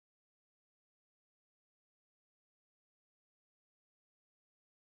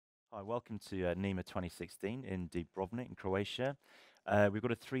Hi, welcome to NeMa 2016 in Dubrovnik in Croatia. We've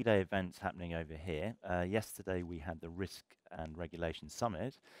got a three-day event happening over here. Yesterday we had the Risk and Regulation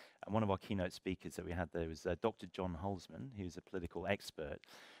Summit, and one of our keynote speakers that we had there was Dr. John Hulsman, who's a political expert.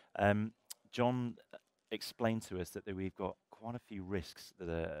 John explained to us that we've got quite a few risks that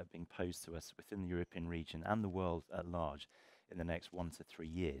are being posed to us within the European region and the world at large in the next 1 to 3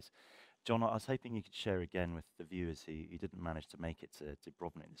 years. John, I was hoping you could share again with the viewers who didn't manage to make it to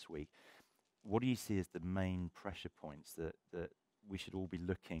Dubrovnik this week. What do you see as the main pressure points that we should all be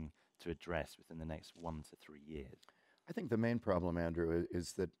looking to address within the next 1 to 3 years? I think the main problem, Andrew,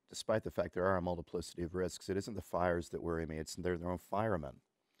 is that despite the fact there are a multiplicity of risks, it isn't the fires that worry me, it's their own firemen.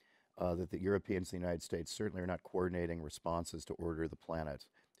 That the Europeans and the United States certainly are not coordinating responses to order the planet.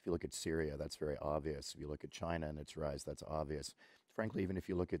 If you look at Syria, that's very obvious. If you look at China and its rise, that's obvious. Frankly, even if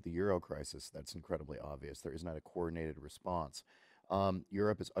you look at the Euro crisis, that's incredibly obvious. There is not a coordinated response.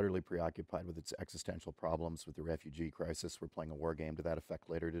 Europe is utterly preoccupied with its existential problems with the refugee crisis. We're playing a war game to that effect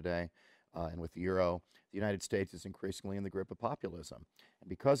later today. And with the Euro, the United States is increasingly in the grip of populism. And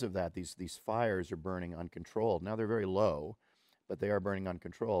because of that, these fires are burning uncontrolled. Now they're very low, but they are burning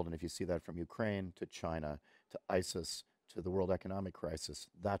uncontrolled. And if you see that from Ukraine to China to ISIS to the world economic crisis,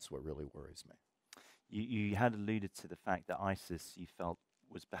 that's what really worries me. You had alluded to the fact that ISIS, you felt,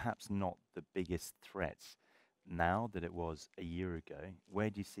 was perhaps not the biggest threat now that it was a year ago. Where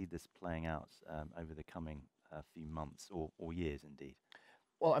do you see this playing out over the coming few months or years, indeed?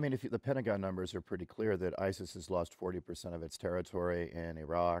 Well, I mean, the Pentagon numbers are pretty clear that ISIS has lost 40% of its territory in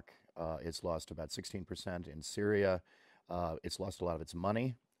Iraq. It's lost about 16% in Syria. It's lost a lot of its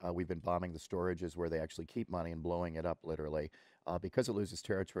money. We've been bombing the storages where they actually keep money and blowing it up, literally. Because it loses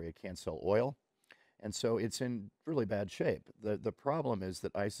territory, it can't sell oil. And so it's in really bad shape. The problem is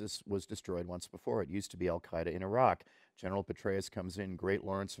that ISIS was destroyed once before. It used to be al-Qaeda in Iraq. General Petraeus comes in, great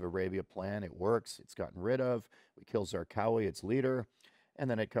Lawrence of Arabia plan. It works. It's gotten rid of. We kill Zarqawi, its leader.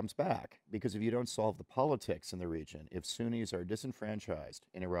 And then it comes back. Because if you don't solve the politics in the region, if Sunnis are disenfranchised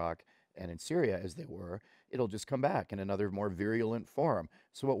in Iraq and in Syria, as they were, it'll just come back in another more virulent form.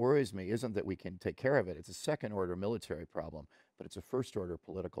 So what worries me isn't that we can take care of it. It's a second-order military problem, but it's a first-order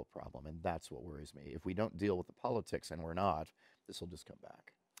political problem, and that's what worries me. If we don't deal with the politics, and we're not, this will just come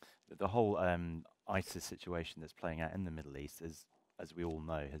back. The whole ISIS situation that's playing out in the Middle East, as we all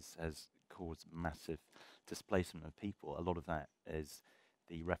know, has caused massive displacement of people. A lot of that is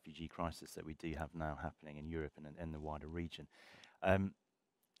the refugee crisis that we do have now happening in Europe and in the wider region.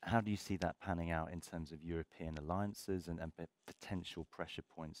 How do you see that panning out in terms of European alliances and potential pressure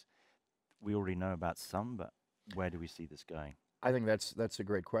points? We already know about some, but where do we see this going? I think that's a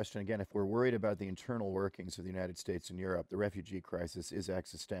great question. Again, if we're worried about the internal workings of the United States and Europe, the refugee crisis is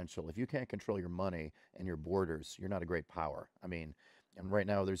existential. If you can't control your money and your borders, you're not a great power. I mean, and right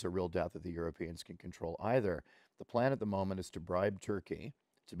now there's a real doubt that the Europeans can control either. The plan at the moment is to bribe Turkey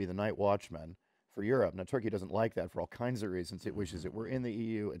to be the night watchman for Europe. Now, Turkey doesn't like that for all kinds of reasons. It wishes it were in the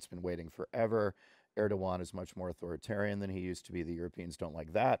EU. It's been waiting forever. Erdogan is much more authoritarian than he used to be. The Europeans don't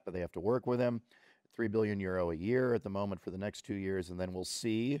like that, but they have to work with him. 3 billion euro a year at the moment for the next 2 years, and then we'll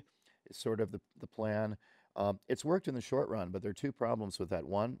see is sort of the plan. It's worked in the short run, but there are two problems with that.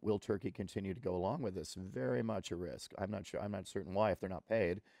 One, will Turkey continue to go along with this? Very much a risk. I'm not sure. I'm not certain why. If they're not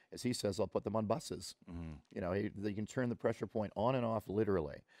paid, as he says, I'll put them on buses. You know, they can turn the pressure point on and off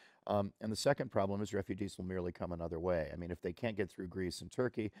literally. And the second problem is refugees will merely come another way. I mean, if they can't get through Greece and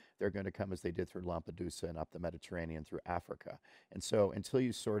Turkey, they're going to come as they did through Lampedusa and up the Mediterranean through Africa. And so until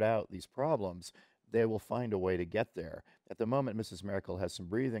you sort out these problems, they will find a way to get there. At the moment, Mrs. Merkel has some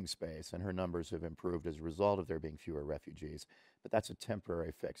breathing space, and her numbers have improved as a result of there being fewer refugees. But that's a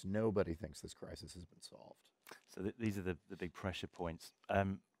temporary fix. Nobody thinks this crisis has been solved. So these are the big pressure points.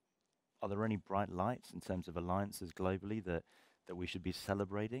 Are there any bright lights in terms of alliances globally that we should be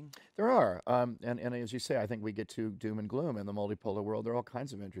celebrating? There are. And as you say, I think we get to doom and gloom in the multipolar world. There are all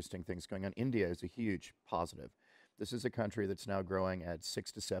kinds of interesting things going on. India is a huge positive. This is a country that's now growing at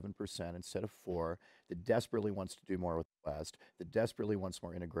 6 to 7% instead of 4%, that desperately wants to do more with the West, that desperately wants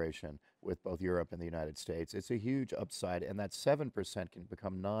more integration with both Europe and the United States. It's a huge upside, and that 7% can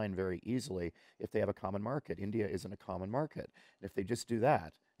become 9% very easily if they have a common market. India isn't a common market. And if they just do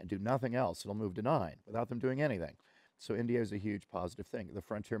that and do nothing else, it'll move to 9% without them doing anything. So India is a huge positive thing. The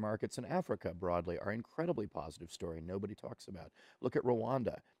frontier markets in Africa broadly are an incredibly positive story nobody talks about. Look at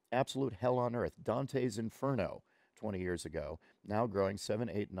Rwanda, absolute hell on earth, Dante's Inferno. 20 years ago, now growing 7,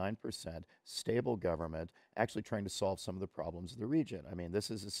 8, 9%, stable government, actually trying to solve some of the problems of the region. I mean, this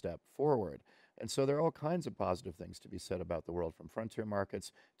is a step forward. And so there are all kinds of positive things to be said about the world, from frontier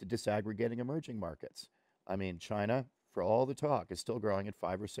markets to disaggregating emerging markets. I mean, China, for all the talk, is still growing at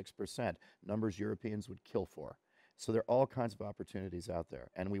 5 or 6%, numbers Europeans would kill for. So there are all kinds of opportunities out there,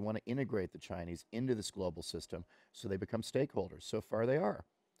 and we want to integrate the Chinese into this global system so they become stakeholders. So far they are.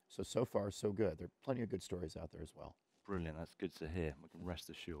 So far, so good. There are plenty of good stories out there as well. Brilliant. That's good to hear. We can rest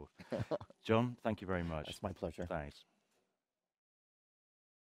assured. John, thank you very much. That's my pleasure. Thanks.